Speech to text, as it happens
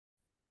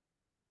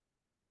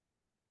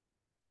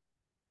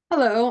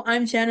Hello,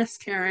 I'm Janice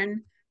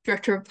Karen,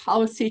 Director of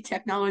Policy,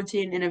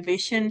 Technology, and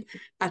Innovation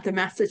at the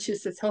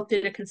Massachusetts Health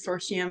Data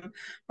Consortium,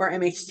 or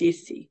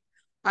MHDC.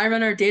 I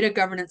run our Data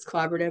Governance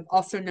Collaborative,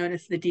 also known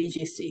as the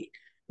DGC.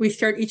 We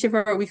start each of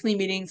our weekly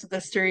meetings with a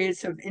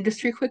series of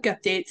industry quick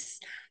updates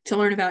to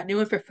learn about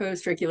new and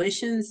proposed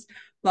regulations,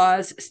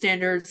 laws,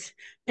 standards,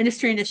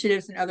 industry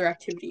initiatives, and other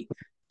activity.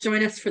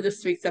 Join us for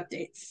this week's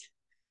updates.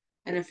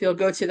 And if you'll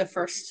go to the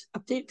first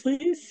update,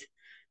 please.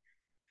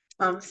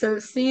 So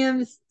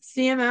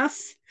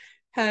CMS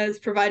has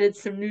provided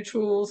some new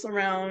tools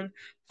around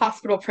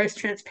hospital price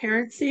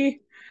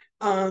transparency.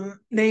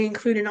 They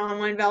include an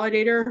online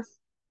validator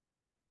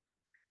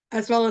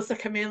as well as a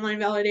command line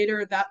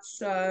validator.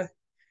 That's a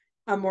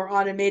more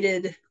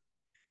automated,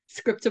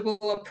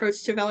 scriptable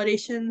approach to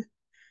validation.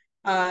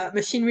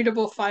 Machine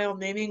readable file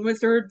naming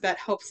wizard that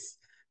helps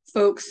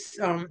folks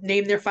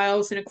name their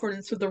files in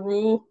accordance with the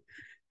rule,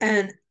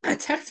 and a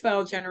text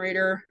file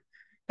generator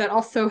that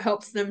also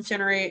helps them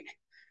generate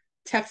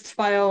text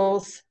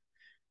files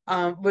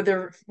with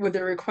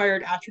the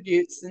required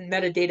attributes and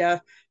metadata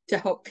to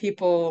help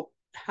people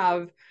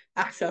have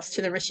access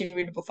to the machine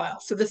readable file.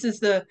 So this is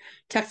the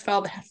text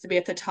file that has to be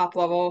at the top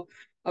level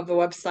of the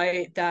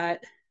website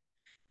that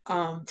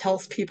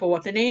tells people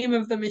what the name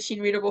of the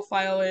machine readable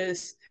file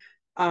is,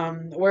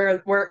 where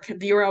the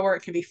URL where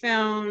it can be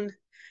found,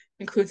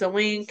 includes a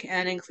link,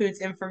 and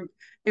includes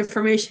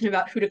information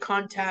about who to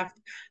contact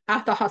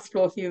at the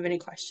hospital if you have any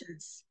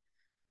questions.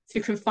 So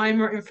you can find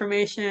more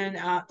information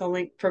at the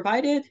link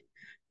provided.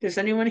 Does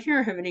anyone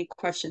here have any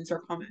questions or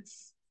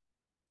comments?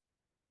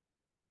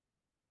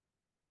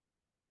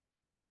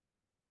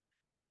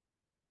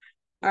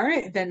 All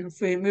right, then if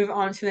we move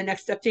on to the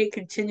next update,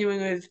 continuing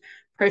with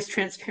price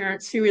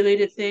transparency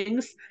related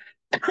things.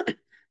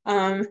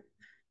 um,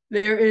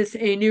 there is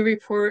a new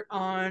report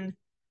on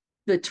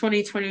the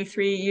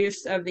 2023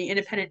 use of the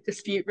independent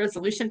dispute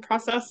resolution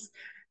process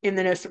in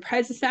the No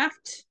Surprises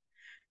Act.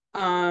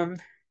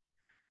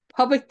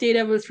 Public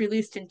data was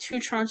released in two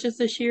tranches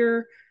this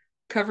year,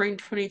 covering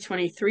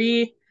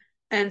 2023,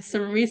 and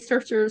some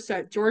researchers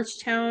at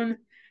Georgetown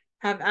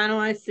have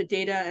analyzed the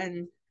data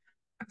and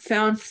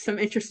found some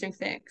interesting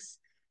things.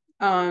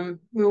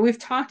 We've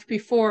talked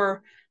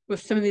before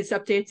with some of these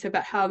updates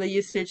about how the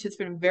usage has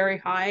been very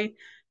high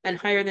and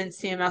higher than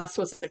CMS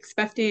was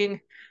expecting,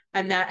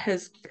 and that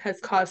has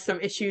caused some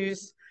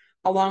issues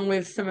along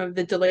with some of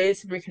the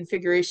delays in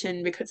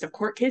reconfiguration because of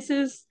court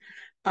cases.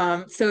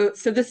 So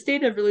this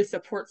data really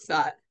supports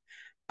that.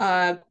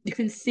 You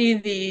can see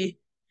the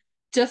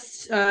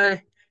just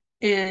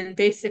in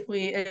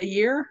basically a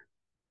year.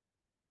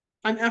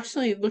 I'm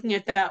actually looking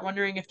at that,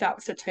 wondering if that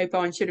was a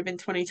typo and should have been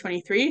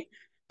 2023.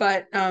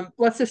 But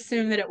let's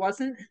assume that it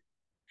wasn't.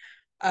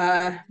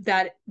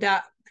 That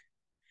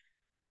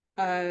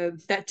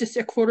just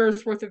a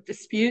quarter's worth of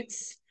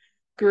disputes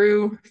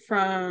grew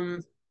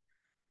from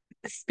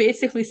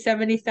basically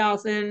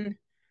 70,000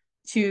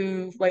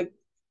 to like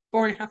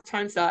 4.5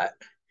 times that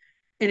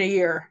in a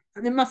year.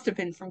 And it must have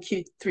been from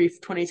Q3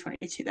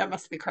 2022. That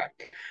must be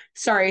correct.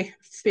 Sorry,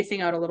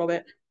 spacing out a little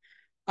bit.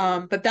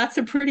 But that's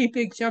a pretty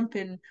big jump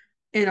in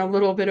a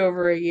little bit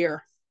over a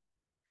year.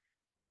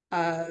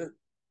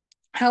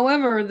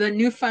 However, the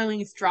new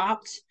filings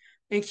dropped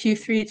in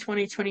Q3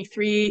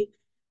 2023,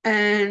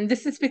 and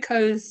this is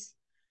because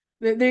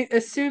they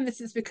assume this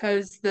is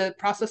because the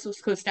process was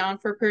closed down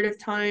for a period of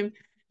time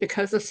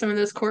because of some of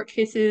those court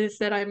cases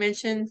that I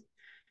mentioned.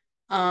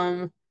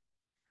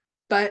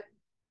 But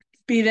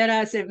be that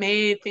as it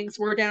may, things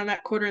were down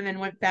that quarter and then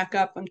went back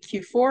up on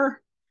Q4.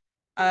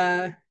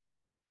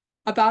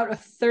 About a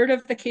third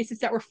of the cases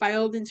that were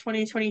filed in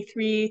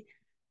 2023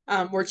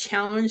 were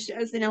challenged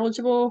as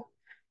ineligible,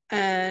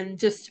 and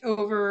just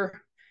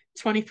over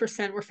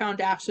 20% were found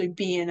to actually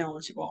be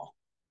ineligible.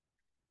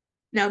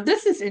 Now,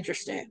 this is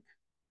interesting.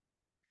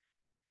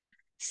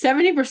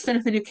 70%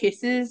 of the new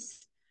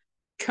cases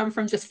come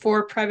from just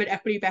 4 private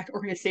equity-backed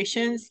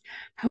organizations.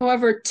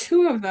 However,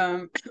 2 of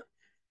them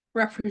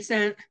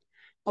represent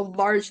a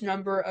large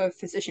number of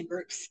physician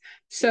groups.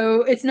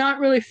 So it's not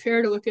really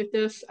fair to look at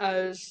this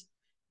as,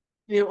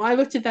 I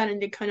looked at that and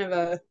did kind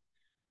of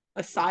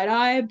a side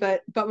eye,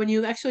 but when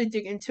you actually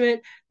dig into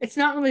it, it's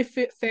not really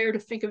fair to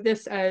think of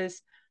this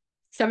as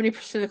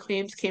 70% of the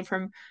claims came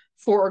from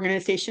 4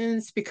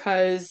 organizations,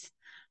 because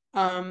 2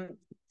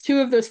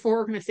 of those 4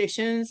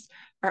 organizations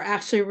are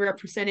actually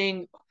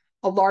representing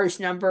a large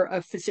number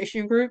of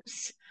physician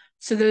groups.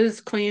 So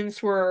those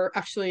claims were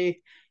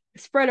actually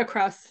spread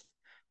across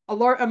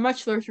a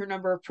much larger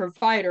number of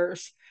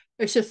providers.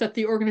 It's just that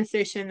the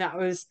organization that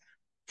was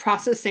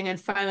processing and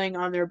filing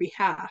on their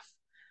behalf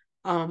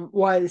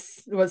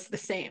was the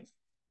same.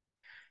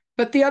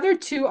 But the other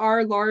 2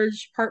 are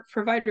large part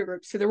provider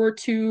groups. So there were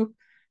two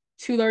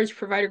large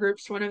provider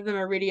groups, one of them a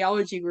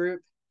radiology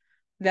group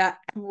that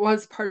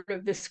was part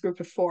of this group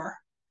of 4.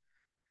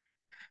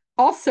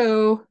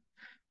 Also,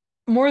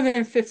 more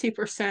than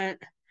 50%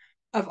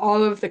 of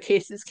all of the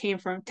cases came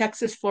from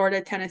Texas,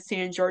 Florida, Tennessee,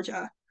 and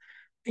Georgia.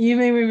 You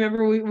may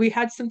remember we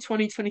had some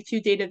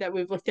 2022 data that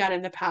we've looked at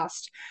in the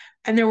past,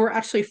 and there were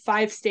actually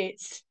 5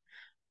 states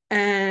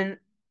And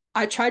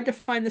I tried to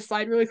find the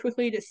slide really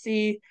quickly to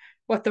see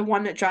what the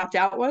one that dropped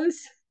out was.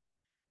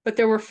 But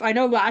I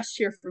know last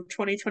year for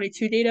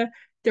 2022 data,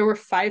 there were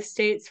 5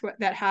 states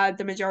that had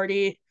the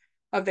majority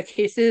of the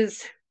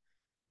cases.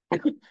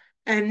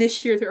 And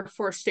this year there are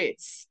 4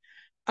 states.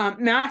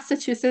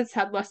 Massachusetts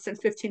had less than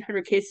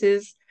 1,500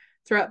 cases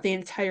throughout the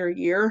entire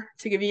year,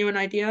 to give you an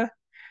idea.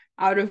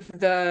 Out of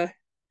the,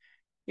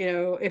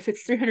 if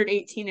it's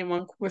 318 and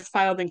one was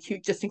filed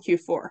just in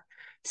Q4.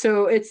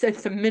 So it's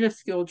a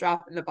minuscule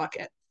drop in the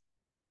bucket.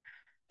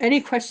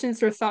 Any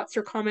questions or thoughts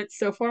or comments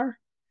so far?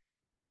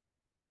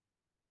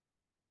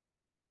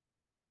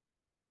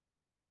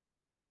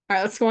 All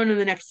right, let's go on to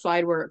the next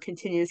slide where it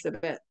continues a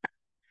bit.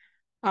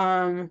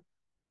 So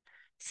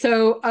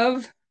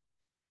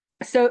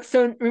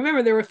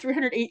remember there were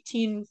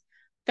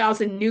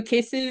 318,000 new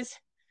cases.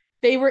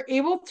 They were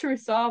able to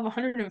resolve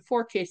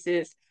 104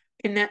 cases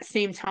in that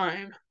same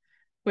time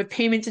with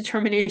payment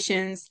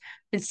determinations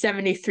in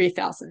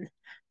 73,000.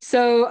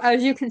 So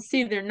as you can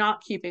see, they're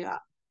not keeping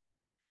up.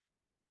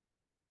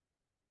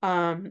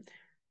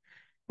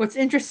 What's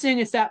interesting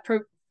is that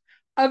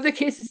of the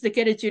cases that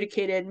get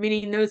adjudicated,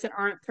 meaning those that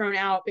aren't thrown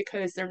out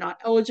because they're not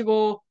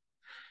eligible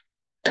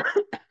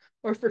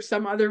or for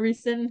some other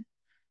reason,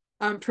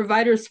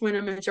 providers win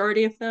a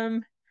majority of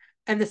them,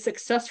 and the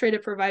success rate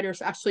of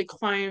providers actually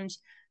climbed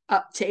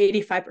up to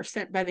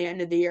 85% by the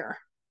end of the year.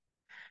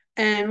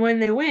 And when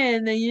they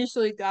win, they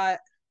usually got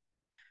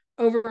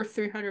over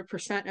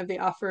 300% of the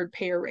offered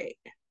payer rate.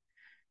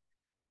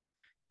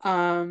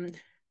 The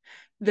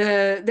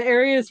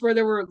areas where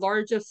there were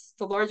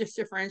the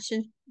largest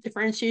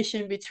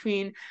differentiation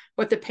between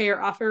what the payer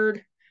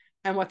offered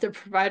and what the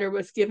provider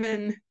was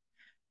given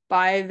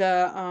by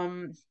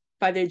the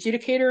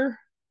adjudicator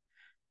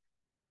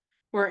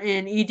were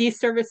in ED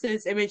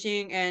services,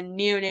 imaging, and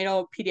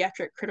neonatal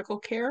pediatric critical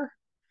care.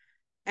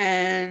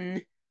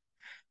 And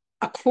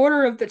a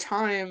quarter of the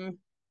time,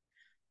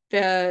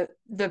 the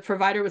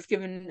provider was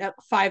given at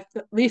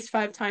least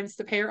 5 times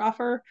the payer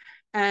offer,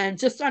 and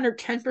just under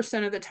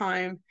 10% of the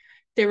time,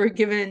 they were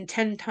given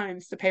 10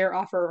 times the payer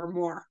offer or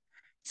more.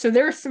 So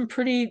there's some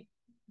pretty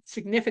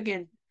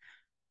significant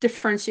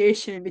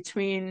differentiation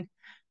between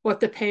what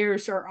the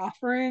payers are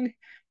offering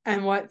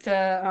and what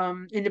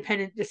the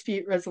independent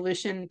dispute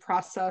resolution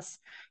process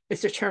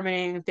is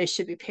determining they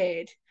should be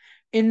paid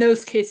in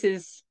those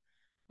cases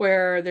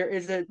where there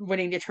is a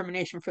winning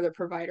determination for the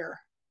provider.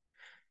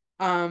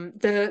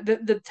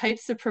 The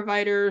types of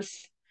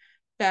providers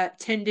that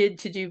tended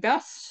to do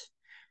best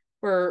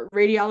were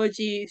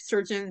radiology,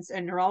 surgeons,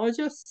 and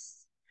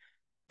neurologists.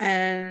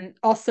 And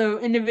also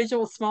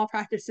individual small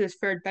practices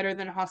fared better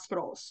than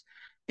hospitals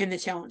in the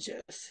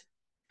challenges.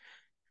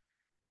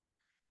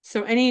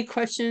 So any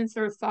questions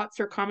or thoughts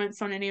or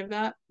comments on any of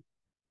that?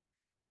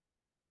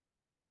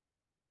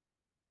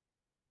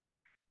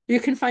 You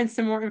can find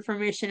some more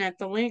information at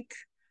the link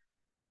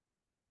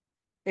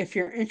if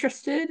you're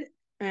interested.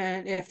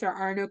 And if there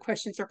are no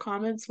questions or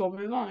comments, we'll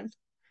move on.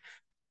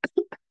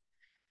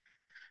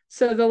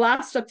 So the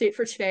last update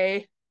for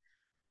today,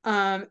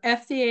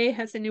 FDA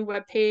has a new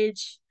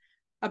webpage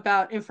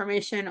about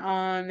information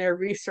on their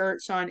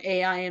research on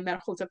AI and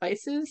medical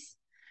devices.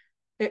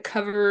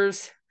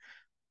 This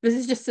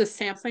is just a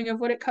sampling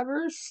of what it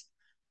covers.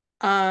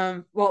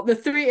 Well, the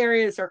 3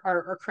 areas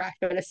are correct,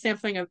 but a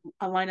sampling of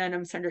line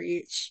items under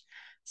each.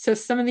 So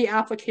some of the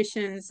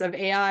applications of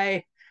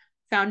AI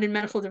found in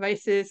medical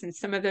devices, and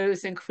some of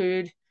those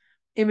include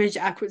image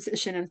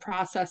acquisition and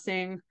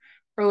processing,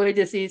 early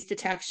disease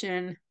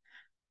detection,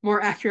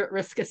 more accurate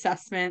risk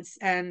assessments,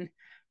 and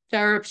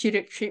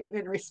therapeutic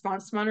treatment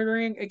response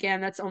monitoring. Again,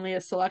 that's only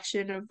a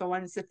selection of the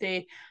ones that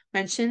they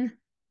mention.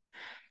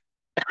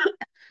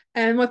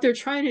 And what they're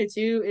trying to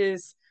do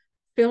is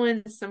fill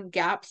in some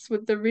gaps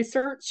with the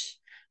research.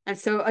 And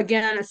so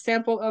again, a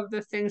sample of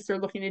the things they're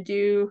looking to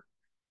do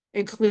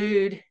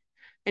include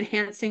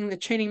enhancing the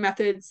training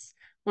methods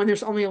when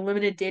there's only a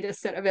limited data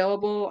set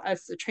available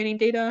as the training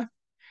data,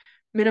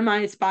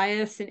 minimize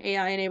bias in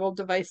AI-enabled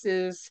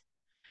devices,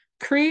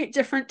 create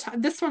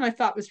this one I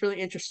thought was really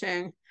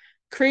interesting,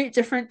 create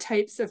different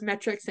types of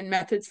metrics and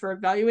methods for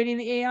evaluating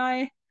the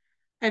AI,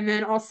 and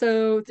then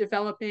also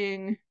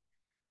developing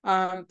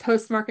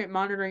post-market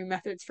monitoring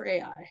methods for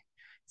AI.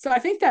 So I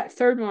think that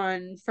third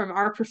one, from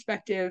our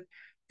perspective,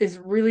 is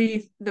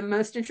really the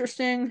most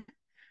interesting,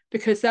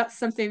 because that's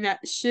something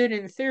that should,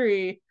 in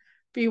theory,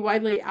 be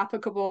widely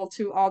applicable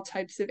to all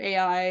types of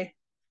AI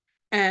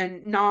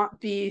and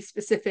not be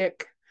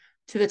specific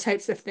to the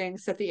types of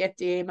things that the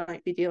FDA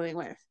might be dealing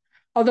with.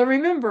 Although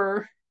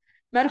remember,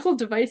 medical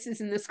devices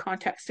in this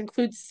context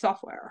includes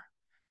software.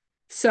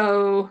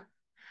 So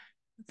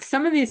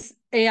some of these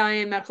AI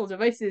and medical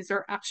devices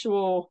are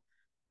actual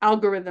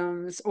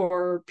algorithms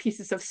or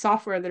pieces of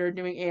software that are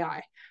doing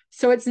AI.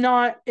 So it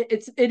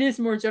is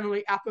more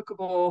generally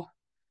applicable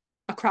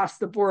across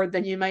the board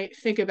than you might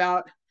think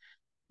about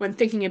when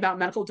thinking about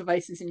medical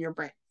devices in your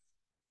brain.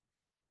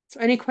 So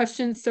any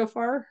questions so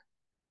far?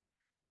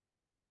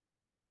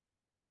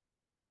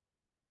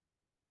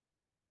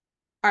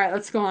 All right,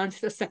 let's go on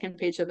to the second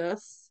page of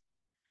this.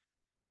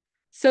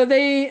 So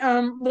they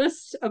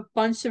list a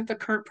bunch of the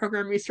current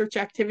program research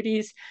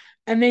activities,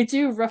 and they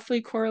do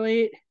roughly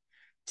correlate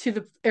to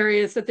the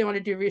areas that they want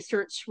to do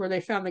research where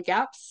they found the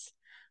gaps.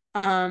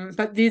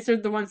 But these are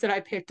the ones that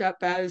I picked up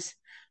as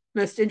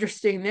most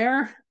interesting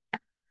there.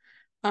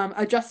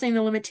 Adjusting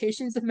the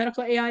limitations of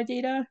medical AI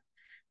data.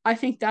 I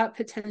think that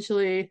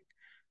potentially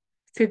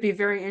could be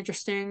very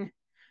interesting.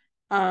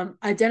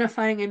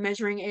 Identifying and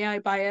measuring AI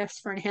bias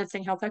for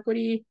enhancing health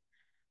equity.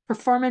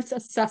 Performance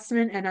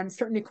assessment and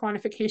uncertainty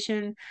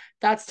quantification.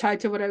 That's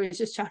tied to what I was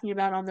just talking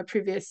about on the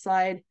previous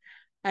slide.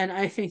 And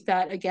I think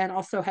that, again,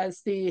 also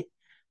has the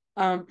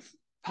um,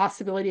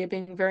 possibility of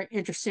being very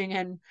interesting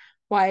and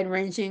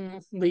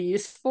wide-rangingly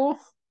useful.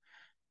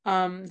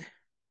 Um,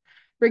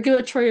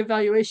 regulatory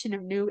evaluation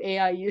of new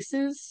AI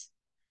uses.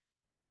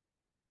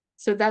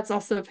 So that's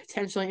also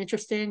potentially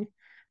interesting.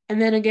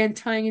 And then again,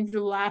 tying into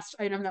the last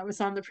item that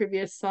was on the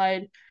previous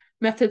slide,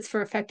 methods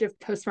for effective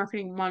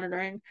post-marketing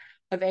monitoring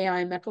of AI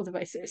and medical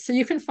devices. So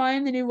you can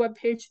find the new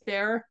webpage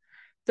there.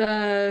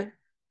 The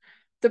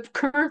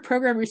current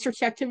program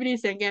research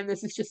activities, and again,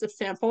 this is just a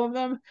sample of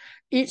them,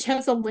 each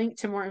has a link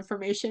to more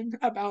information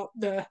about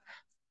the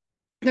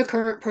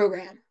current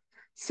program.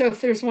 So if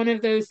there's one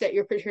of those that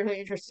you're particularly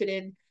interested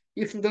in,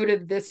 you can go to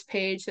this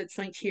page that's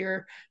linked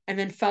here and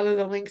then follow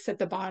the links at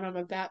the bottom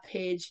of that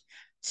page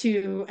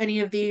to any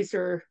of these,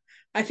 or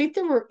I think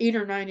there were 8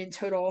 or 9 in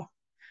total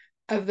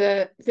of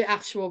the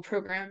actual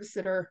programs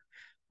that are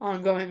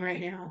ongoing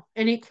right now.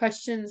 Any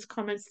questions,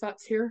 comments,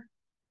 thoughts here?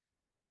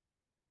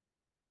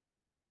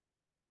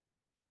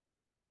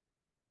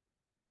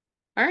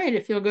 All right,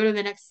 if you'll go to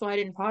the next slide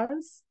and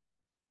pause.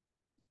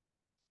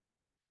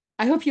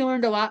 I hope you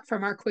learned a lot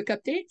from our quick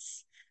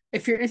updates.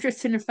 If you're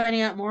interested in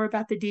finding out more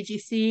about the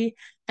DGC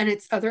and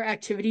its other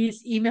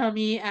activities, email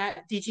me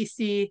at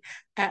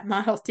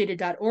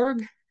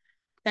dgc@myhealthdata.org.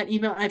 That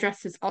email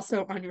address is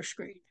also on your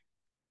screen.